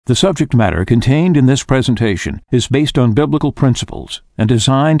The subject matter contained in this presentation is based on biblical principles and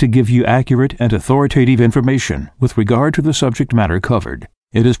designed to give you accurate and authoritative information with regard to the subject matter covered.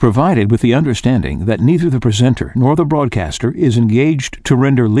 It is provided with the understanding that neither the presenter nor the broadcaster is engaged to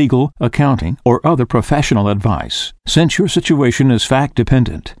render legal, accounting, or other professional advice. Since your situation is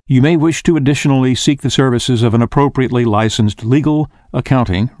fact-dependent, you may wish to additionally seek the services of an appropriately licensed legal,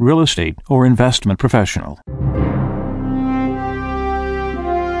 accounting, real estate, or investment professional.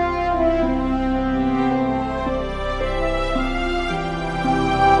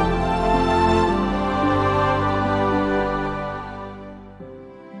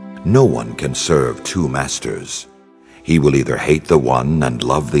 No one can serve two masters. He will either hate the one and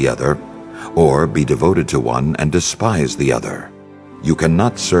love the other, or be devoted to one and despise the other. You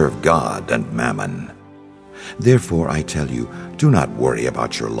cannot serve God and mammon. Therefore I tell you, do not worry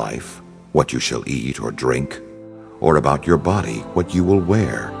about your life, what you shall eat or drink, or about your body, what you will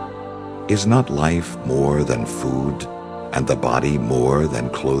wear. Is not life more than food, and the body more than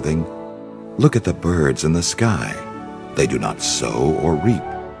clothing? Look at the birds in the sky. They do not sow or reap.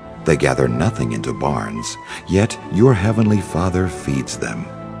 They gather nothing into barns, yet your heavenly Father feeds them.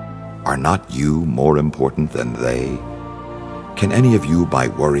 Are not you more important than they? Can any of you, by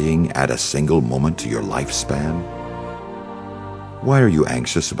worrying, add a single moment to your lifespan? Why are you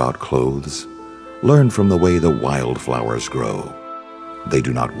anxious about clothes? Learn from the way the wildflowers grow. They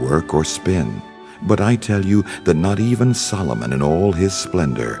do not work or spin, but I tell you that not even Solomon in all his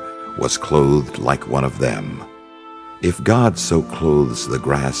splendor was clothed like one of them. If God so clothes the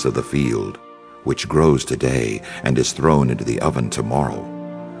grass of the field, which grows today and is thrown into the oven tomorrow,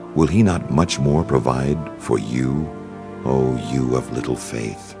 will he not much more provide for you, O you of little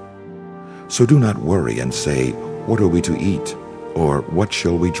faith? So do not worry and say, what are we to eat? Or what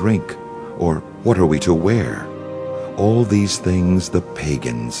shall we drink? Or what are we to wear? All these things the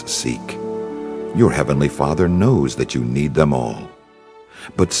pagans seek. Your heavenly Father knows that you need them all.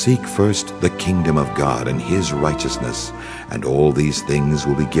 But seek first the kingdom of God and his righteousness, and all these things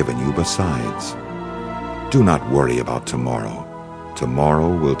will be given you besides. Do not worry about tomorrow.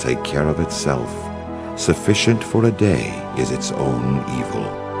 Tomorrow will take care of itself. Sufficient for a day is its own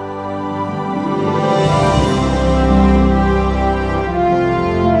evil.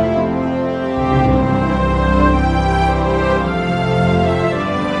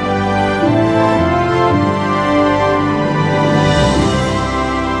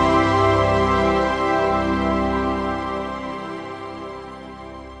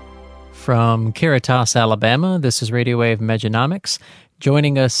 From Caritas, Alabama, this is Radio Wave Mejanomics.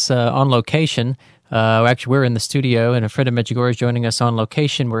 Joining us on location, actually we're in the studio, and a friend of Medjugorje is joining us on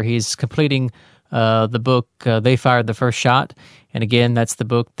location where he's completing the book, They Fired the First Shot. And again, that's the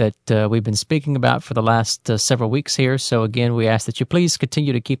book that we've been speaking about for the last several weeks here. So again, we ask that you please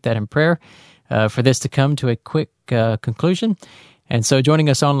continue to keep that in prayer for this to come to a quick conclusion. And so joining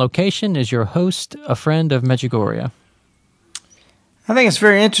us on location is your host, a friend of Medjugorje. I think it's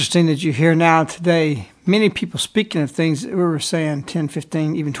very interesting that you hear now today many people speaking of things that we were saying 10,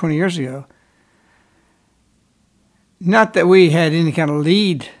 15, even 20 years ago. Not that we had any kind of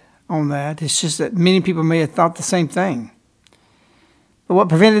lead on that. It's just that many people may have thought the same thing. But what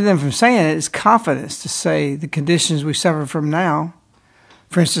prevented them from saying it is confidence to say the conditions we suffer from now,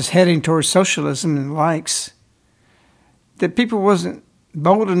 for instance, heading towards socialism and the likes, that people wasn't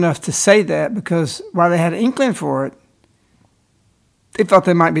bold enough to say that because while they had an inkling for it, they thought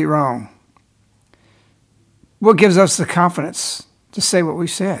they might be wrong. What gives us the confidence to say what we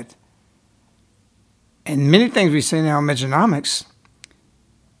said? And many things we say now in Mejanomics,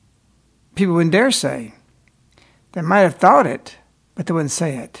 people wouldn't dare say. They might have thought it, but they wouldn't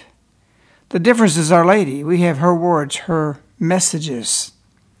say it. The difference is Our Lady. We have her words, her messages.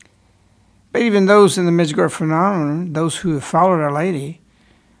 But even those in the Medjugorje phenomenon, those who have followed Our Lady,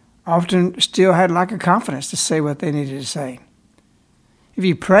 often still had lack of confidence to say what they needed to say. If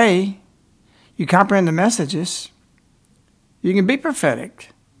you pray, you comprehend the messages, you can be prophetic.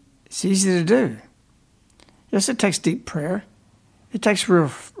 It's easy to do. Yes, it takes deep prayer. It takes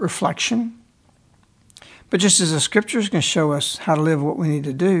reflection. But just as the Scriptures can show us how to live what we need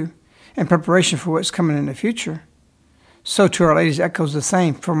to do in preparation for what's coming in the future, so to Our Lady's echoes the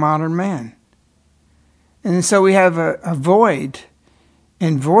same for modern man. And so we have a void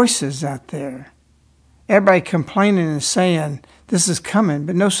in voices out there. Everybody complaining and saying, this is coming,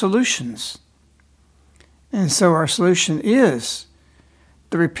 but no solutions. And so our solution is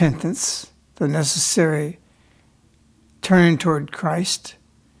the repentance, the necessary turning toward Christ.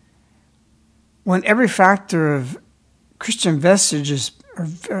 When every factor of Christian vestiges,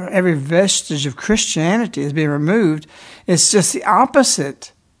 or every vestige of Christianity is being removed, it's just the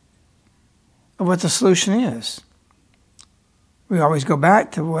opposite of what the solution is. We always go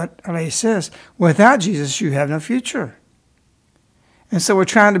back to what Our Lady says, without Jesus, you have no future. And so we're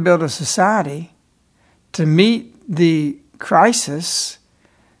trying to build a society to meet the crisis,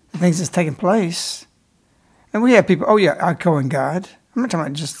 the things that's taking place. And we have people, oh yeah, I call in God. I'm not talking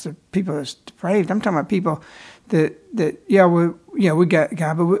about just the people that's depraved. I'm talking about people that we got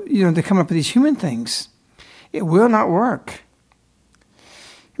God, but they come up with these human things. It will not work.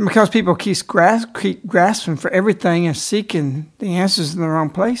 And because people keep grasping for everything and seeking the answers in the wrong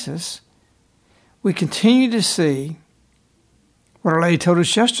places, we continue to see what Our Lady told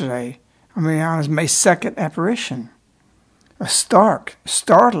us yesterday, on Mariana's May 2nd apparition. A stark,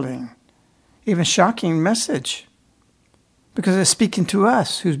 startling, even shocking message. Because it's speaking to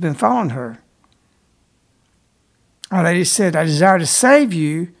us who's been following her. Our Lady said, I desire to save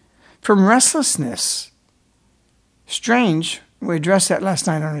you from restlessness. Strange. We addressed that last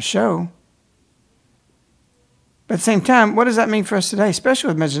night on the show. But at the same time, what does that mean for us today,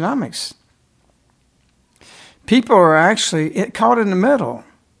 especially with Mejanomics? People are actually caught in the middle.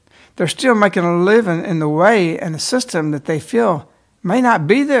 They're still making a living in the way and the system that they feel may not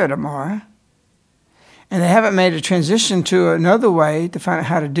be there tomorrow. And they haven't made a transition to another way to find out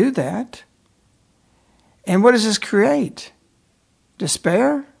how to do that. And what does this create?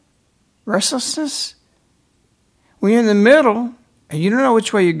 Despair? Restlessness? When you're in the middle and you don't know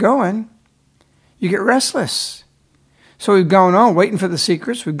which way you're going, you get restless. So we've gone on waiting for the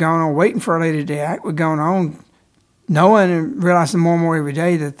secrets. We've gone on waiting for Our Lady to act. We've gone on knowing and realizing more and more every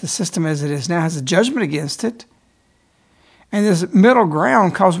day that the system as it is now has a judgment against it. And this middle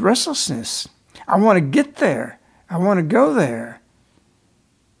ground causes restlessness. I want to get there. I want to go there.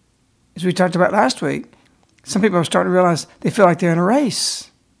 As we talked about last week, some people are starting to realize they feel like they're in a race.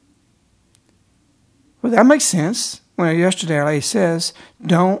 Well, that makes sense. When yesterday Our Lady says,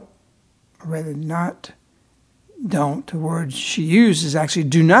 don't, or rather not, don't. The word she used is actually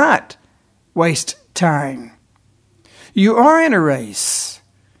do not waste time. You are in a race.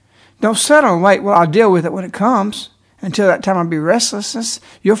 Don't settle and wait, well, I'll deal with it when it comes. Until that time I'll be restlessness.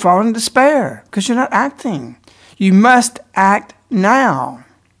 You'll fall in despair because you're not acting. You must act now.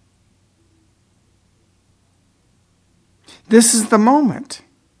 This is the moment.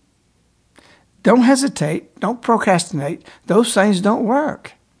 Don't hesitate. Don't procrastinate. Those things don't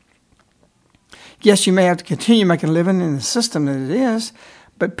work. Yes, you may have to continue making a living in the system that it is,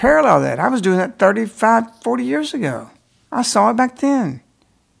 but parallel that. I was doing that 35, 40 years ago. I saw it back then.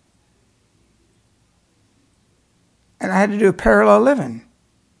 And I had to do a parallel living.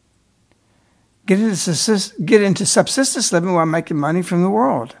 Get into subsistence living while making money from the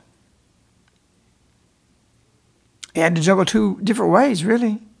world. You had to juggle two different ways,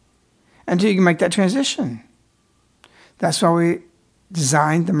 really, until you can make that transition. That's why we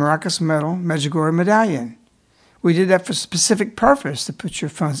designed the miraculous metal Medjugorje medallion. We did that for a specific purpose, to put your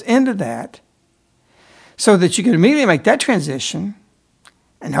funds into that, so that you can immediately make that transition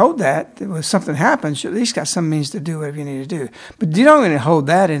and hold that. When something happens, you at least got some means to do whatever you need to do. But you don't even hold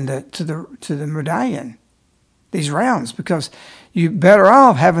that to the medallion, these rounds, because you're better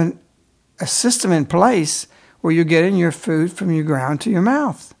off having a system in place where you're getting your food from your ground to your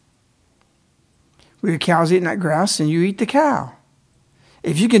mouth. Where your cow's eating that grass and you eat the cow.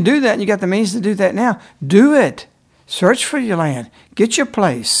 If you can do that and you got the means to do that now, do it. Search for your land. Get your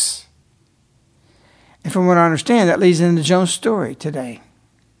place. And from what I understand, that leads into Joan's story today.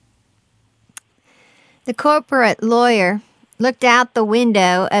 The corporate lawyer looked out the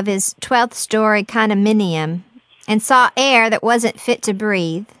window of his 12th-story condominium and saw air that wasn't fit to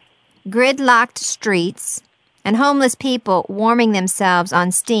breathe, gridlocked streets, and homeless people warming themselves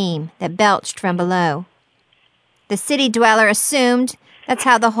on steam that belched from below. The city dweller assumed that's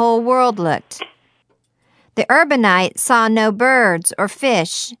how the whole world looked. The urbanite saw no birds or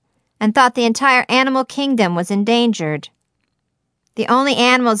fish and thought the entire animal kingdom was endangered. The only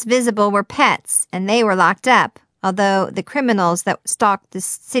animals visible were pets, and they were locked up, although the criminals that stalked the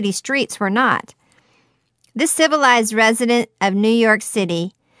city streets were not. This civilized resident of New York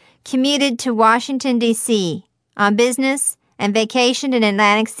City commuted to Washington, D.C., on business and vacationed in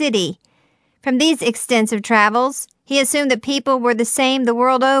Atlantic City. From these extensive travels, he assumed that people were the same the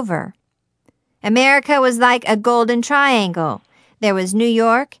world over. America was like a golden triangle. There was New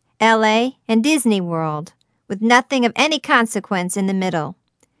York, L.A., and Disney World, with nothing of any consequence in the middle.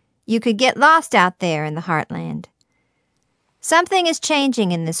 You could get lost out there in the heartland. Something is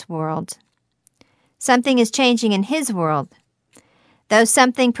changing in this world. Something is changing in his world, though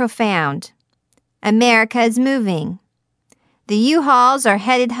something profound. America is moving. The U-Hauls are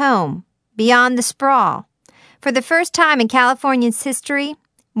headed home, beyond the sprawl. For the first time in California's history,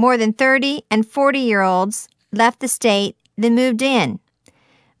 more than 30 and 40-year-olds left the state than moved in.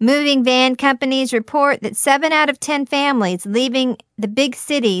 Moving van companies report that 7 out of 10 families leaving the big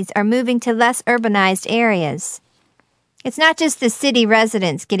cities are moving to less urbanized areas. It's not just the city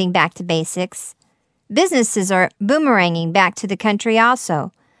residents getting back to basics. Businesses are boomeranging back to the country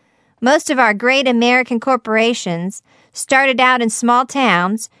also. Most of our great American corporations started out in small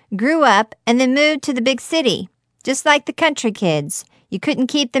towns, grew up, and then moved to the big city. Just like the country kids, you couldn't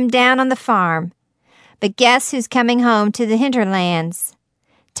keep them down on the farm. But guess who's coming home to the hinterlands?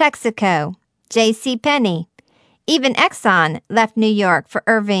 Texaco, J.C. Penney, even Exxon left New York for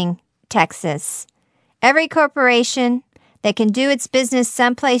Irving, Texas. Every corporation that can do its business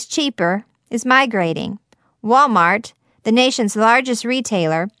someplace cheaper is migrating. Walmart, the nation's largest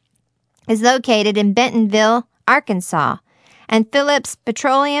retailer, is located in Bentonville, Arkansas, and Phillips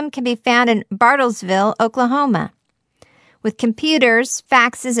Petroleum can be found in Bartlesville, Oklahoma. With computers,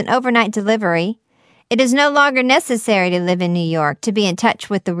 faxes, and overnight delivery, it is no longer necessary to live in New York to be in touch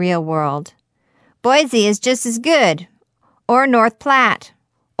with the real world. Boise is just as good, or North Platte,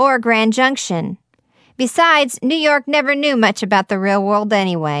 or Grand Junction. Besides, New York never knew much about the real world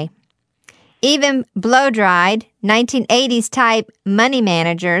anyway. Even blow-dried, 1980s-type money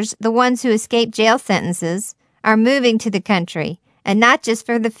managers, the ones who escaped jail sentences, are moving to the country, and not just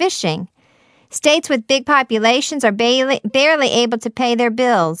for the fishing. States with big populations are barely able to pay their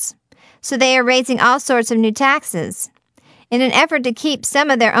bills, so they are raising all sorts of new taxes. In an effort to keep some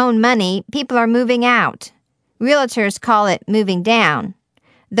of their own money, people are moving out. Realtors call it moving down.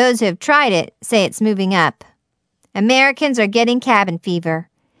 Those who have tried it say it's moving up. Americans are getting cabin fever.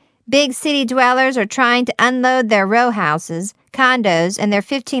 Big city dwellers are trying to unload their row houses, condos, and their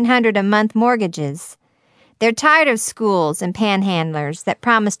 $1,500 a month mortgages. They're tired of schools and panhandlers that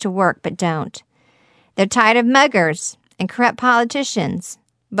promise to work but don't. They're tired of muggers and corrupt politicians,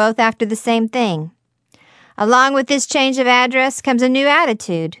 both after the same thing. Along with this change of address comes a new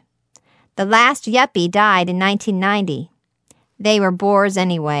attitude. The last yuppie died in 1990. They were bores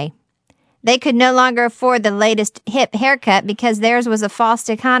anyway. They could no longer afford the latest hip haircut because theirs was a false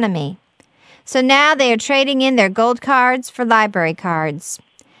economy. So now they are trading in their gold cards for library cards.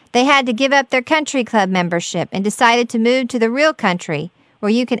 They had to give up their country club membership and decided to move to the real country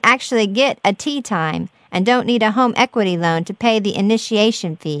where you can actually get a tea time and don't need a home equity loan to pay the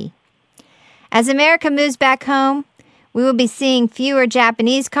initiation fee. As America moves back home, we will be seeing fewer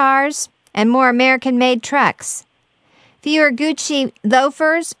Japanese cars and more American-made trucks, fewer Gucci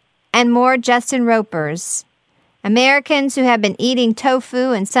loafers and more Justin Ropers. Americans who have been eating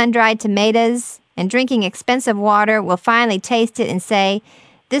tofu and sun-dried tomatoes and drinking expensive water will finally taste it and say,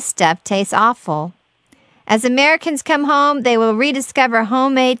 "This stuff tastes awful." As Americans come home, they will rediscover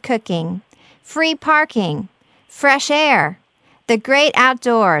homemade cooking, free parking, fresh air, the great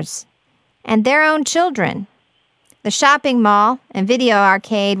outdoors, and their own children. The shopping mall and video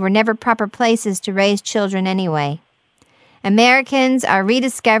arcade were never proper places to raise children anyway. Americans are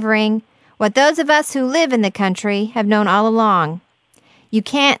rediscovering what those of us who live in the country have known all along. You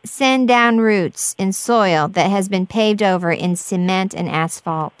can't send down roots in soil that has been paved over in cement and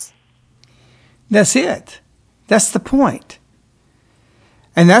asphalt. That's it. That's the point.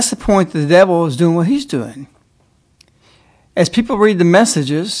 And that's the point that the devil is doing what he's doing. As people read the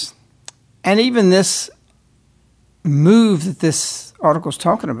messages, and even this move that this article is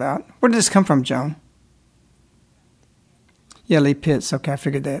talking about, where did this come from, Joan? Yeah, Lee Pitts. Okay, I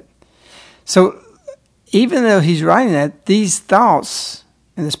figured that. So even though he's writing that, these thoughts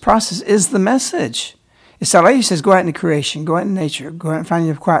and this process is the message. It's that lady who says, go out into creation, go out in nature, go out and find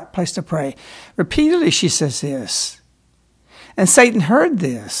your quiet place to pray. Repeatedly she says this. And Satan heard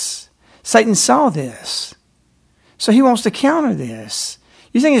this. Satan saw this. So he wants to counter this.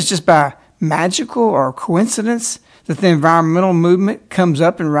 You think it's just by magical or coincidence that the environmental movement comes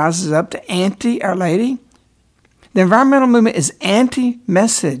up and rises up to anti-Our Lady? The environmental movement is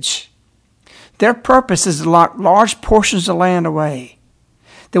anti-message. Their purpose is to lock large portions of land away.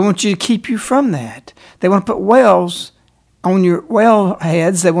 They want you to keep you from that. They want to put wells on your well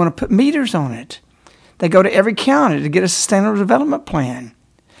heads. They want to put meters on it. They go to every county to get a sustainable development plan.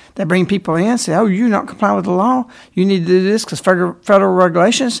 They bring people in and say, oh, you're not complying with the law. You need to do this because federal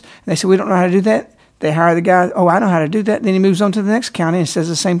regulations. And they say, we don't know how to do that. They hire the guy, oh, I know how to do that. Then he moves on to the next county and says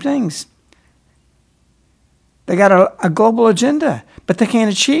the same things. They got a global agenda, but they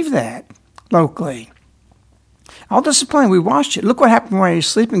can't achieve that locally. All this is playing. We watched it. Look what happened while you're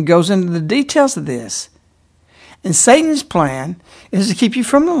sleeping. Goes into the details of this. And Satan's plan is to keep you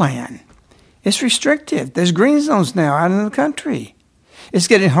from the land. It's restrictive. There's green zones now out in the country. It's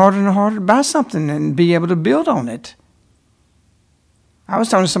getting harder and harder to buy something and be able to build on it. I was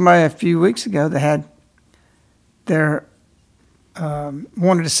talking to somebody a few weeks ago that had their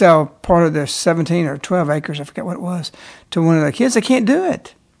wanted to sell part of their 17 or 12 acres, I forget what it was, to one of their kids. They can't do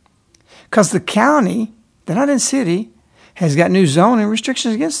it because the county, they're not in city, has got new zoning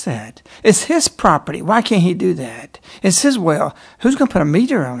restrictions against that. It's his property. Why can't he do that? It's his well. Who's going to put a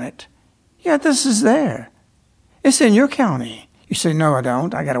meter on it? Yeah, this is there. It's in your county. You say, no, I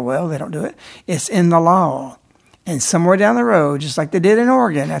don't. I got a well. They don't do it. It's in the law. And somewhere down the road, just like they did in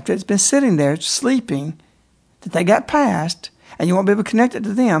Oregon, after it's been sitting there sleeping, that they got passed, and you won't be able to connect it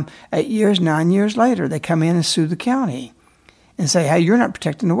to them, 8 years, 9 years later, they come in and sue the county and say, hey, you're not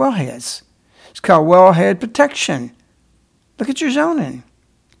protecting the wellheads. It's called wellhead protection. Look at your zoning.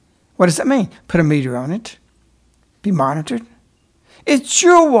 What does that mean? Put a meter on it. Be monitored. It's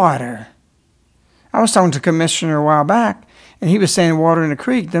your water. I was talking to a commissioner a while back, and he was saying water in the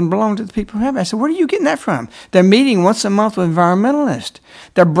creek doesn't belong to the people who have it. I said, where are you getting that from? They're meeting once a month with environmentalists.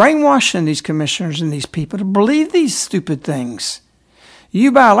 They're brainwashing these commissioners and these people to believe these stupid things.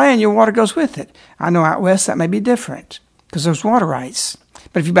 You buy land, your water goes with it. I know out west that may be different because there's water rights.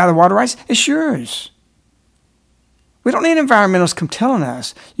 But if you buy the water rights, it's yours. We don't need environmentalists come telling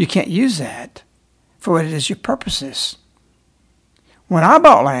us you can't use that for what it is your purposes. When I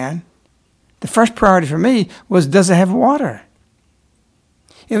bought land, the first priority for me was, does it have water?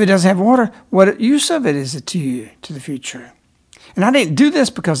 If it doesn't have water, what use of it is it to you, to the future? And I didn't do this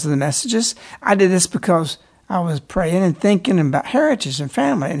because of the messages. I did this because I was praying and thinking about heritage and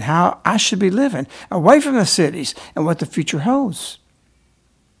family and how I should be living away from the cities and what the future holds.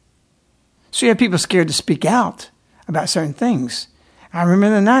 So you have people scared to speak out about certain things. I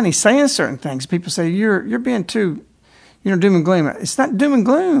remember in the 90s saying certain things. People say, you're being too, doom and gloom. It's not doom and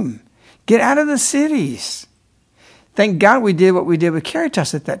gloom. Get out of the cities. Thank God we did what we did with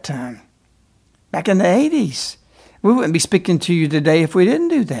Caritas at that time. Back in the 80s. We wouldn't be speaking to you today if we didn't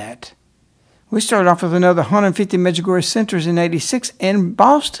do that. We started off with another 150 Medjugorje centers in 86 in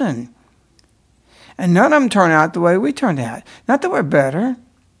Boston. And none of them turned out the way we turned out. Not that we're better.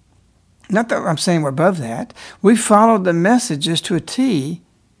 Not that I'm saying we're above that. We followed the messages to a T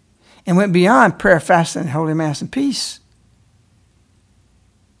and went beyond prayer, fasting, and Holy Mass and peace.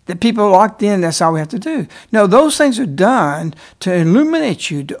 That people locked in, that's all we have to do. No, those things are done to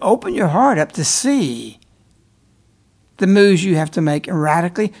illuminate you, to open your heart up to see the moves you have to make and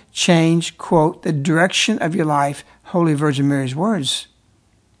radically change, quote, the direction of your life, Holy Virgin Mary's words.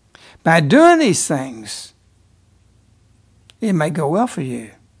 By doing these things, it may go well for you.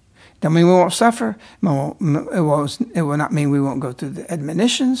 Don't mean we won't suffer. It will not mean we won't go through the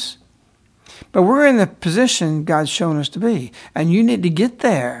admonitions. But we're in the position God's shown us to be. And you need to get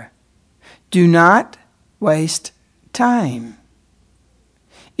there. Do not waste time.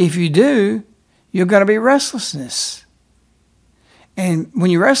 If you do, you're going to be restlessness. And when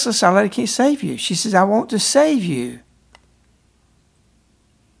you're restless, Our Lady can't save you. She says, I want to save you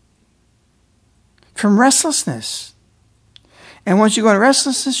from restlessness. And once you go into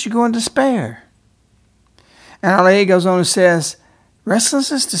restlessness, you go into despair. And Our Lady goes on and says,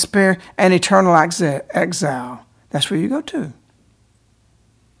 restlessness, despair, and eternal exile. That's where you go to.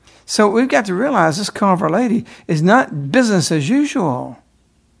 So we've got to realize this call of Our Lady is not business as usual.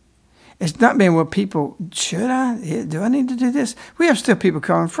 It's not being, well, people, should I? Do I need to do this? We have still people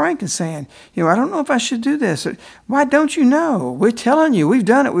calling Frank and saying, I don't know if I should do this. Why don't you know? We're telling you. We've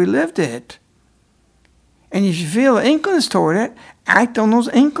done it. We lived it. And if you feel inklings toward it, act on those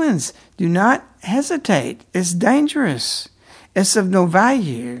inklings. Do not hesitate. It's dangerous. It's of no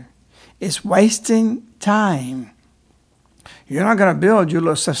value. It's wasting time. You're not going to build your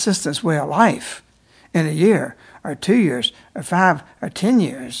little subsistence way of life in a year or 2 years or 5 or 10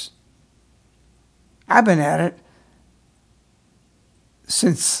 years. I've been at it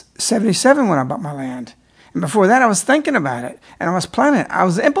since 77 when I bought my land. And before that, I was thinking about it, and I was planning it. I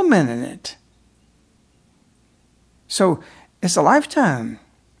was implementing it. So it's a lifetime.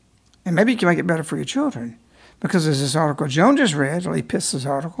 And maybe you can make it better for your children. Because there's this article Joan just read, Lee Pistol's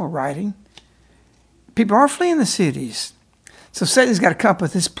article, writing. People are fleeing the cities. So Satan's got to come up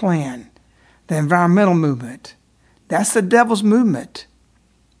with this plan. The environmental movement. That's the devil's movement.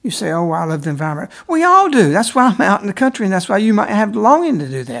 You say, oh, I love the environment. We all do. That's why I'm out in the country, and that's why you might have the longing to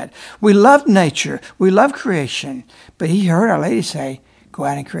do that. We love nature. We love creation. But he heard Our Lady say, go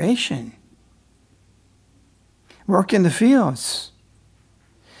out in creation. Work in the fields.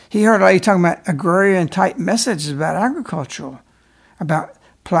 He heard Our Lady talking about agrarian-type messages about agriculture, about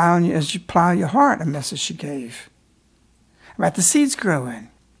plowing as you plow your heart, a message she gave, about the seeds growing.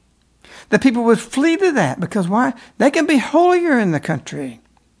 The people would flee to that because why? They can be holier in the country.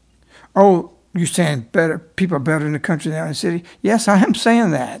 Oh, You saying better people are better in the country than in the city? Yes, I am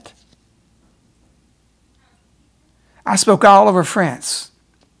saying that. I spoke all over France,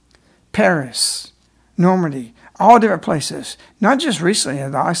 Paris, Normandy, all different places. Not just recently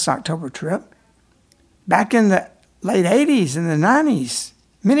in the last October trip. Back in the late 80s and the 90s,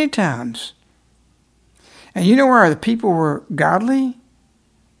 many times. And you know where the people were godly?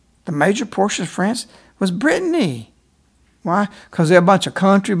 The major portion of France was Brittany. Why? Because they're a bunch of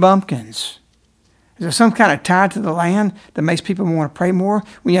country bumpkins. Is there some kind of tie to the land that makes people want to pray more?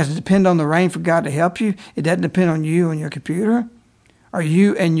 When you have to depend on the rain for God to help you, it doesn't depend on you and your computer, or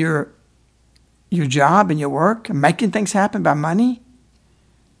you and your job and your work, and making things happen by money.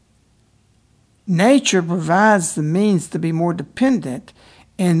 Nature provides the means to be more dependent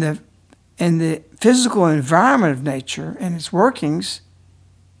in the physical environment of nature and its workings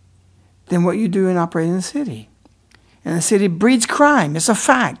than what you do in operating in the city. And the city breeds crime. It's a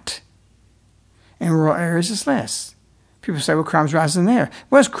fact. In rural areas, it's less. People say, well, crime's rising there.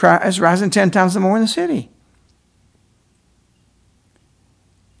 Well, it's rising 10 times more in the city.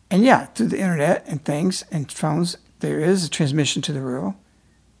 And yeah, through the internet and things and phones, there is a transmission to the rural.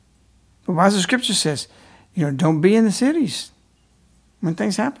 But why does the scripture says, don't be in the cities when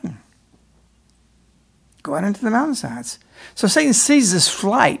things happen. Go out into the mountainsides. So Satan sees this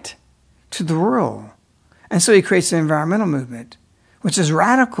flight to the rural. And so he creates an environmental movement, which is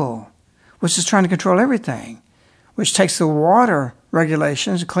radical, which is trying to control everything, which takes the water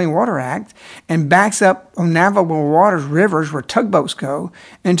regulations, the Clean Water Act, and backs up on navigable waters, rivers where tugboats go,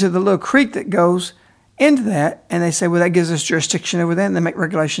 into the little creek that goes into that, and they say, well, that gives us jurisdiction over that, and they make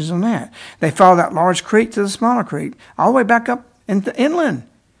regulations on that. They follow that large creek to the smaller creek, all the way back up into inland,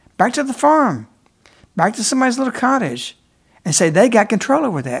 back to the farm, back to somebody's little cottage, and say they got control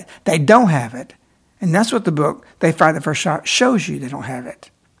over that. They don't have it. And that's what the book, They Fired the First Shot, shows you they don't have it.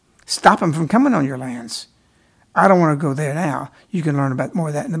 Stop them from coming on your lands. I don't want to go there now. You can learn about more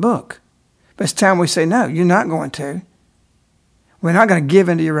of that in the book. But it's time we say, no, you're not going to. We're not going to give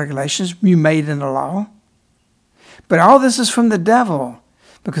into your regulations. You made it in the law. But all this is from the devil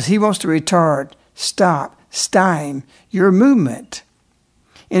because he wants to retard, stop, stymie your movement.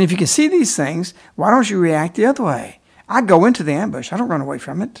 And if you can see these things, why don't you react the other way? I go into the ambush. I don't run away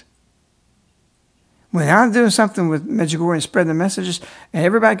from it. When I'm doing something with Medjugorje and spreading the messages, and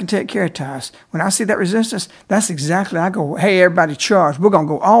everybody can take Caritas, when I see that resistance, that's exactly, I go, hey, everybody charge. We're going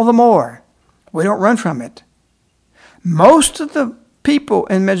to go all the more. We don't run from it. Most of the people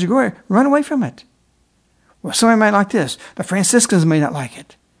in Medjugorje run away from it. Well, somebody might like this. The Franciscans may not like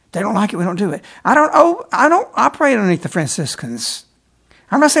it. They don't like it, we don't do it. I don't operate underneath the Franciscans.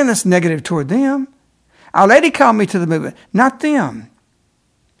 I'm not saying that's negative toward them. Our Lady called me to the movement, not them.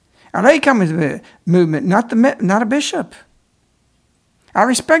 Our Lady called me to the movement, not a bishop. I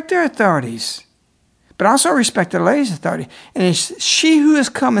respect their authorities, but I also respect the Lady's authority. And it's she who has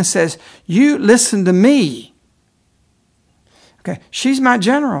come and says, you listen to me. Okay, she's my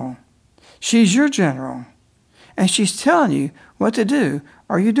general. She's your general. And she's telling you what to do.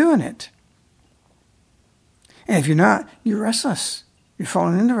 Are you doing it? And if you're not, you're restless. You're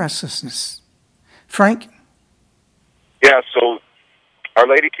falling into restlessness. Frank? Yeah, so Our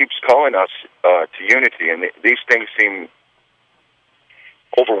Lady keeps calling us to unity, and these things seem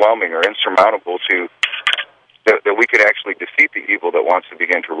overwhelming or insurmountable that we could actually defeat the evil that wants to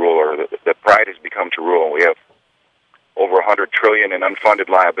begin to rule, or that pride has become to rule. We have over 100 trillion in unfunded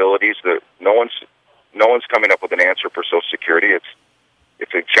liabilities. No one's coming up with an answer for Social Security.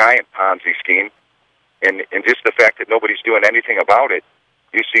 It's a giant Ponzi scheme, and just the fact that nobody's doing anything about it,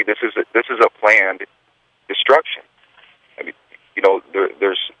 you see, this is a planned destruction. I mean,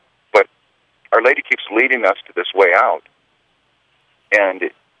 but Our Lady keeps leading us to this way out, and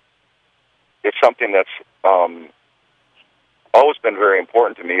it's something that's always been very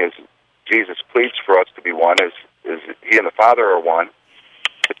important to me. Is Jesus pleads for us to be one, as He and the Father are one,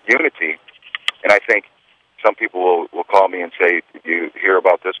 it's unity. And I think some people will call me and say, "Did you hear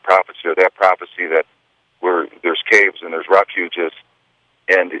about this prophecy or that prophecy that there's caves and there's refuges?"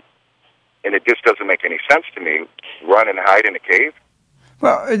 And it just doesn't make any sense to me. Run and hide in a cave?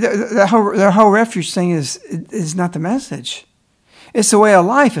 Well, the whole refuge thing is not the message. It's a way of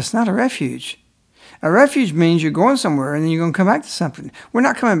life. It's not a refuge. A refuge means you're going somewhere and then you're going to come back to something. We're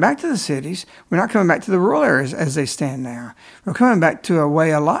not coming back to the cities. We're not coming back to the rural areas as they stand now. We're coming back to a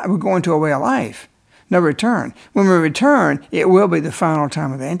way of life. We're going to a way of life. No return. When we return, it will be the final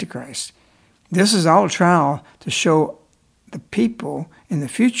time of the Antichrist. This is all a trial to show the people in the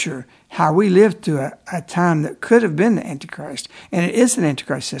future how we lived through a time that could have been the Antichrist. And it is an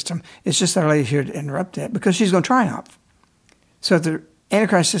Antichrist system. It's just Our Lady here to interrupt that because she's going to triumph. So if the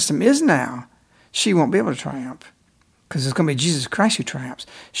Antichrist system is now she won't be able to triumph because it's going to be Jesus Christ who triumphs.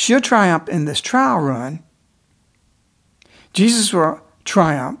 She'll triumph in this trial run. Jesus will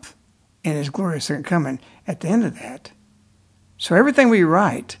triumph in his glorious second coming at the end of that. So everything we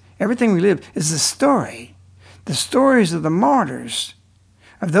write, everything we live is the story. The stories of the martyrs,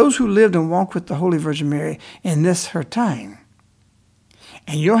 of those who lived and walked with the Holy Virgin Mary in this her time.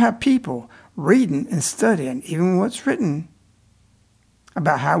 And you'll have people reading and studying even what's written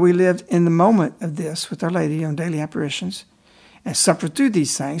about how we lived in the moment of this with Our Lady on daily apparitions and suffered through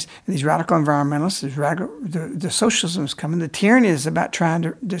these things. And these radical environmentalists, the socialism is coming, the tyranny is about trying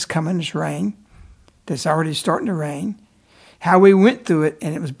to just come in this reign, that's already starting to reign, how we went through it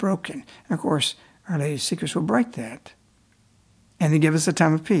and it was broken. And of course, Our Lady's secrets will break that. And they give us a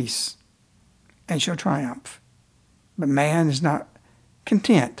time of peace. And she'll triumph. But man is not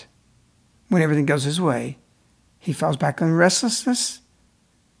content when everything goes his way. He falls back on restlessness.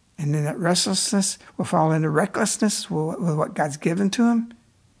 And then that restlessness will fall into recklessness with what God's given to him.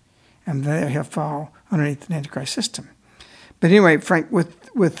 And there he'll fall underneath the Antichrist system. But anyway, Frank, with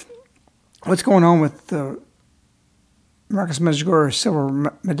what's going on with the Miraculous Medjugorje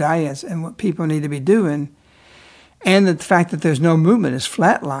silver medallions and what people need to be doing, and the fact that there's no movement is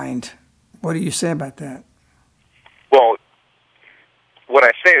flatlined, what do you say about that? Well, what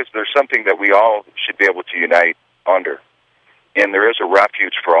I say is there's something that we all should be able to unite under. And there is a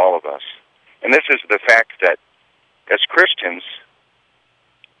refuge for all of us. And this is the fact that as Christians,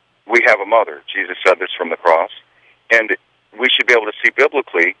 we have a mother. Jesus said this from the cross. And we should be able to see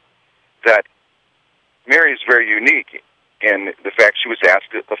biblically that Mary is very unique in the fact she was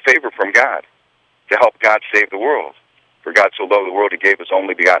asked a favor from God to help God save the world. For God so loved the world, he gave his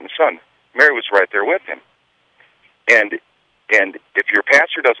only begotten Son. Mary was right there with him. And if your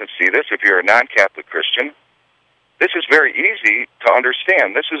pastor doesn't see this, if you're a non-Catholic Christian, this is very easy to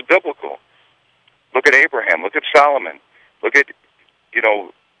understand. This is biblical. Look at Abraham. Look at Solomon. Look at,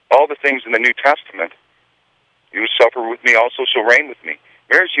 all the things in the New Testament. You suffer with me, also shall reign with me.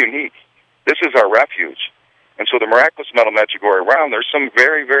 Mary's unique. This is our refuge. And so the miraculous Metal Medjugorje round, there's some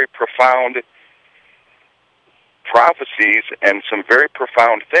very, very profound prophecies and some very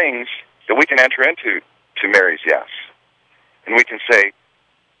profound things that we can enter into to Mary's yes. And we can say,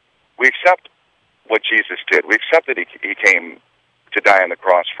 we accept what Jesus did. We accept that he came to die on the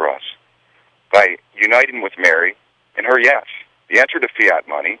cross for us by uniting with Mary in her yes. The answer to fiat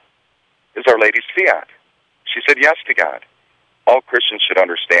money is Our Lady's fiat. She said yes to God. All Christians should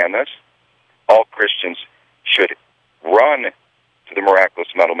understand this. All Christians should run to the miraculous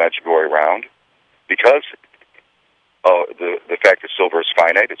Metal Medjugorje round because the fact that silver is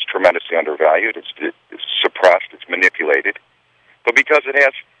finite, it's tremendously undervalued, it's suppressed, it's manipulated, but because it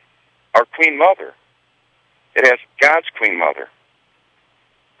has our Queen Mother. It has God's Queen Mother.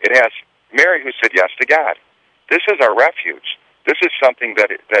 It has Mary who said yes to God. This is our refuge. This is something that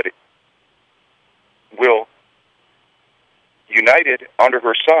will, united under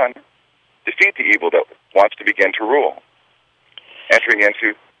her Son, defeat the evil that wants to begin to rule, entering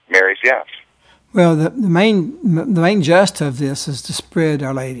into Mary's yes. Well, the main gist of this is to spread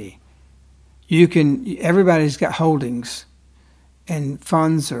Our Lady. Everybody's got holdings and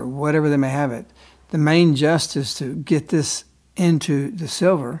funds or whatever they may have it. The main gist is to get this into the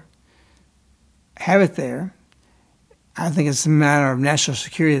silver, have it there. I think it's a matter of national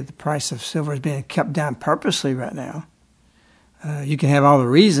security that the price of silver is being kept down purposely right now. You can have all the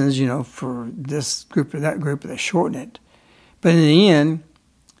reasons, for this group or that group, they shorten it. But in the end,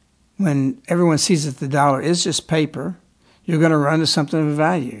 when everyone sees that the dollar is just paper, you're going to run to something of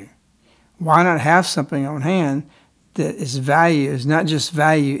value. Why not have something on hand that is value, is not just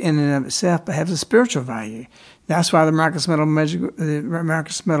value in and of itself, but has a spiritual value? That's why the miraculous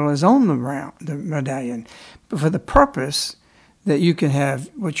metal is on the medallion, but for the purpose that you can have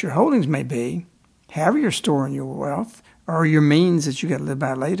what your holdings may be, have your store and your wealth, or your means that you got to live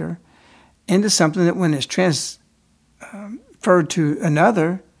by later, into something that when it's transferred to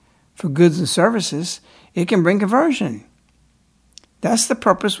another for goods and services, it can bring conversion. That's the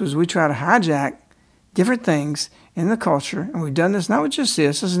purpose, was we try to hijack different things in the culture, and we've done this not with just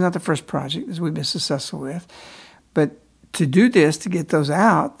this is not the first project that we've been successful with, but to do this, to get those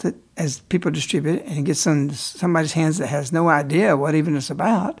out that as people distribute it and get somebody's hands that has no idea what even it's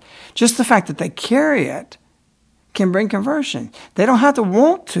about, just the fact that they carry it can bring conversion. They don't have to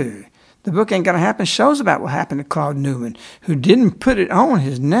want to. The book Ain't Gonna Happen shows about what happened to Claude Newman, who didn't put it on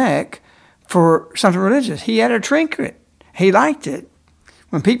his neck for something religious. He had a trinket. He liked it.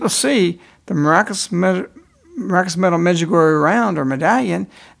 When people see the miraculous metal Medjugorje round or medallion,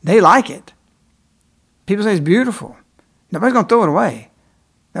 they like it. People say it's beautiful. Nobody's going to throw it away.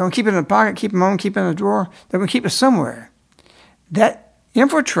 They're going to keep it in the pocket, keep them on, keep it in the drawer. They're going to keep it somewhere. That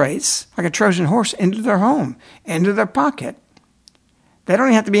infiltrates like a Trojan horse into their home, into their pocket. They don't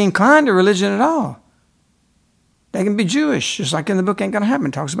even have to be inclined to religion at all. They can be Jewish, just like in the book Ain't Gonna Happen.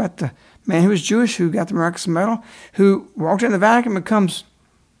 It talks about the man who was Jewish, who got the miraculous medal, who walked in the Vatican and wants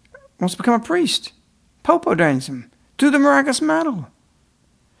to become a priest. Pope ordains him through the miraculous medal.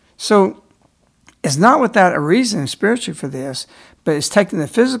 So it's not without a reason spiritually for this, but it's taking the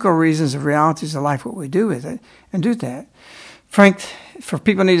physical reasons of realities of life, what we do with it, and do that. Frank, for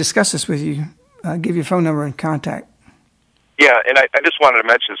people who need to discuss this with you, give your phone number and contact. Yeah, and I just wanted to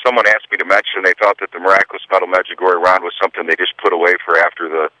mention, someone asked me to mention they thought that the miraculous medal Medjugorje round was something they just put away for after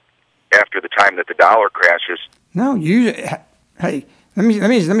the time that the dollar crashes. No, hey, let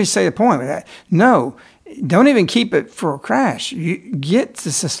me say the point with that. No, don't even keep it for a crash. You get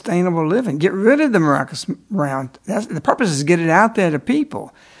to sustainable living. Get rid of the miraculous round. The purpose is to get it out there to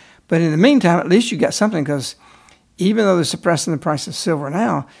people. But in the meantime, at least you got something, because even though they're suppressing the price of silver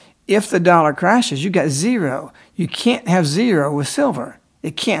now, if the dollar crashes, you got zero. You can't have zero with silver.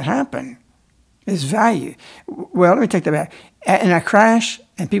 It can't happen. It's value. Well, let me take that back. In a crash,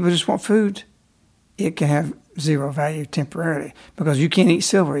 and people just want food, it can have zero value temporarily, because you can't eat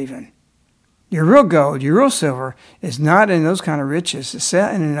silver even. Your real gold, your real silver, is not in those kind of riches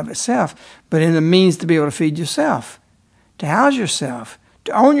in and of itself, but in the means to be able to feed yourself, to house yourself,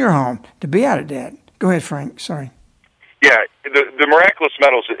 to own your home, to be out of debt. Go ahead, Frank. Sorry. Yeah, the miraculous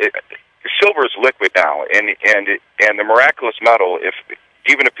metals, silver is liquid now, and the miraculous metal,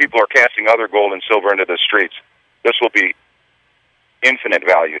 even if people are casting other gold and silver into the streets, this will be infinite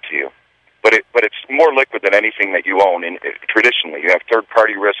value to you. But it's more liquid than anything that you own. And traditionally, you have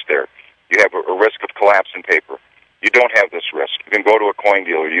third-party risk there. You have a risk of collapsing paper. You don't have this risk. You can go to a coin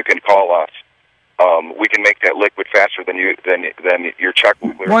dealer. You can call us. We can make that liquid faster than your check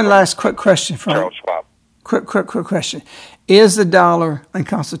will clear. One last quick question, Frank. Charles Schwab. Quick question. Is the dollar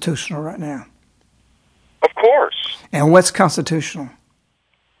unconstitutional right now? Of course. And what's constitutional?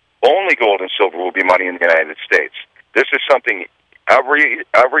 Only gold and silver will be money in the United States. This is something every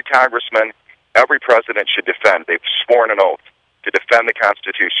congressman, every president should defend. They've sworn an oath to defend the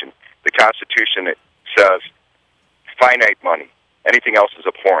Constitution. The Constitution, it says finite money. Anything else is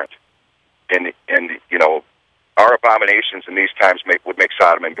abhorrent. And our abominations in these times would make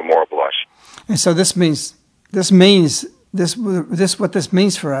Sodom and Gomorrah blush. And so what this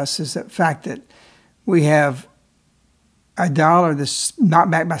means for us is the fact that we have a dollar that's not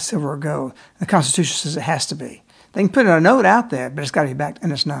backed by silver or gold. The Constitution says it has to be. They can put a note out there, but it's got to be backed,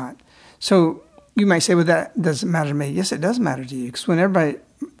 and it's not. So you might say, well, that doesn't matter to me. Yes, it does matter to you, because when everybody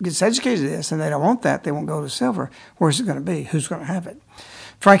gets educated to this and they don't want that, they won't go to silver, where's it going to be? Who's going to have it?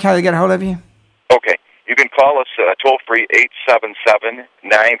 Frank, how do they get a hold of you? Okay. You can call us toll-free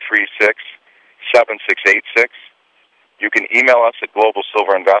 877-936-7686. You can email us at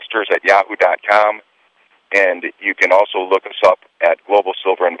globalsilverinvestors@yahoo.com, and you can also look us up at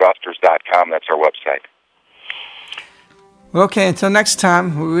globalsilverinvestors.com. That's our website. Well, okay, until next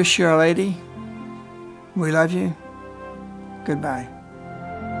time, we wish you, Our Lady. We love you. Goodbye.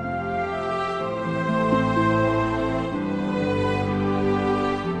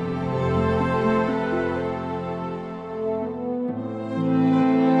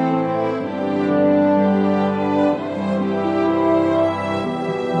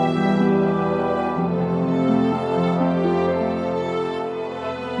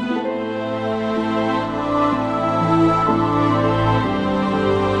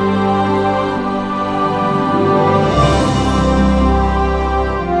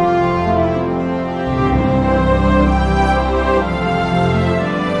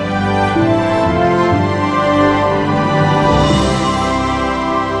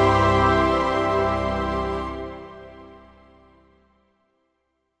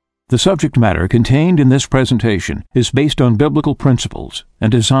 The subject matter contained in this presentation is based on biblical principles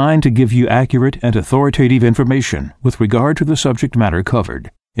and designed to give you accurate and authoritative information with regard to the subject matter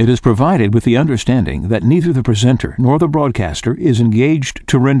covered. It is provided with the understanding that neither the presenter nor the broadcaster is engaged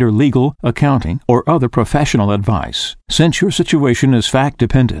to render legal, accounting, or other professional advice. Since your situation is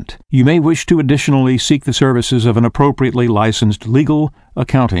fact-dependent, you may wish to additionally seek the services of an appropriately licensed legal,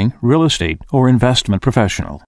 accounting, real estate, or investment professional.